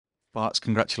Bart's,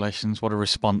 congratulations. What a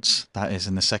response that is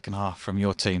in the second half from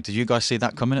your team. Did you guys see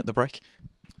that coming at the break?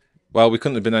 Well, we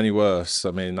couldn't have been any worse.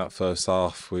 I mean, that first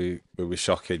half we were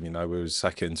shocking. We were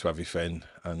second to everything,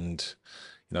 and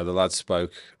the lads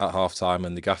spoke at half time,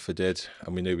 and the gaffer did,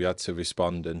 and we knew we had to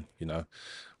respond. And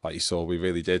like you saw, we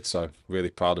really did. So really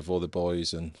proud of all the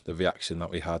boys and the reaction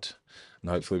that we had,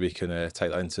 and hopefully we can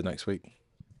take that into next week.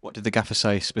 What did the gaffer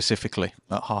say specifically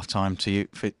at half time to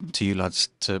you lads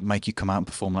to make you come out and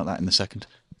perform like that in the second?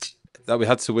 That we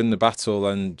had to win the battle,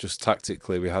 and just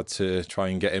tactically we had to try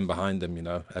and get in behind them.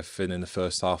 Everything in the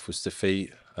first half was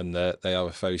defeat, and they are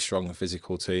a very strong and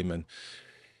physical team, and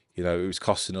it was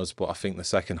costing us. But I think the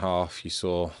second half, you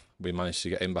saw we managed to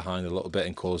get in behind a little bit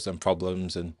and cause them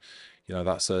problems, and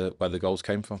that's where the goals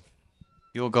came from.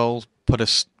 Your goal put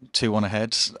us 2-1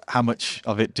 ahead. How much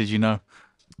of it did you know?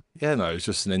 Yeah, no, it was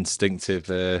just an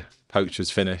instinctive poacher's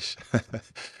finish.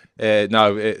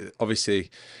 No,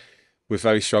 obviously we're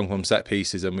very strong from set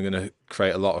pieces, and we're going to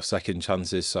create a lot of second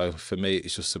chances. So for me,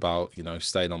 it's just about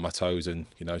staying on my toes and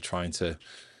trying to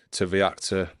react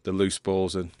to the loose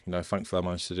balls, and thankfully I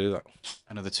managed to do that.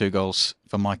 Another 2 goals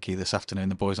for Mikey this afternoon.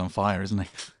 The boy's on fire, isn't he?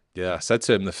 Yeah, I said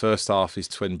to him the first half his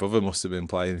twin brother must have been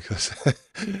playing because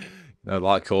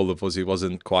like all of us, he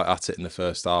wasn't quite at it in the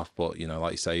first half. But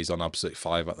like you say, he's on absolute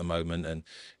five at the moment, and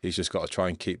he's just got to try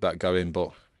and keep that going.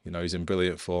 But he's in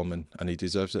brilliant form, and he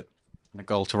deserves it. And a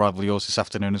goal to rival yours this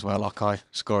afternoon as well, Okai,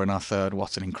 scoring our third.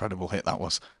 What an incredible hit that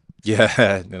was.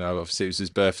 Yeah, obviously it was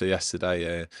his birthday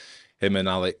yesterday. Him and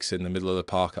Alex in the middle of the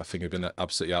park, I think, have been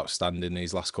absolutely outstanding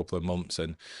these last couple of months,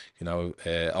 and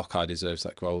Okai deserves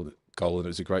that goal, and it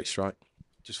was a great strike.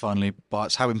 Just finally,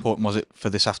 Bart's, how important was it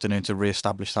for this afternoon to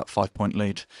re-establish that 5-point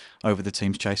lead over the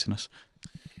teams chasing us?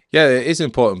 Yeah, it is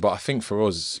important, but I think for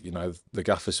us, the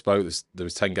gaffer spoke. There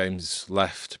was 10 games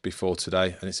left before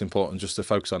today, and it's important just to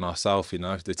focus on ourselves.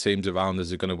 The teams around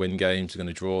us are going to win games, they're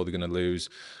going to draw, they're going to lose,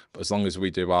 but as long as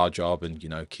we do our job and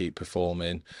keep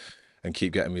performing and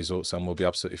keep getting results, then we'll be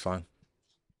absolutely fine.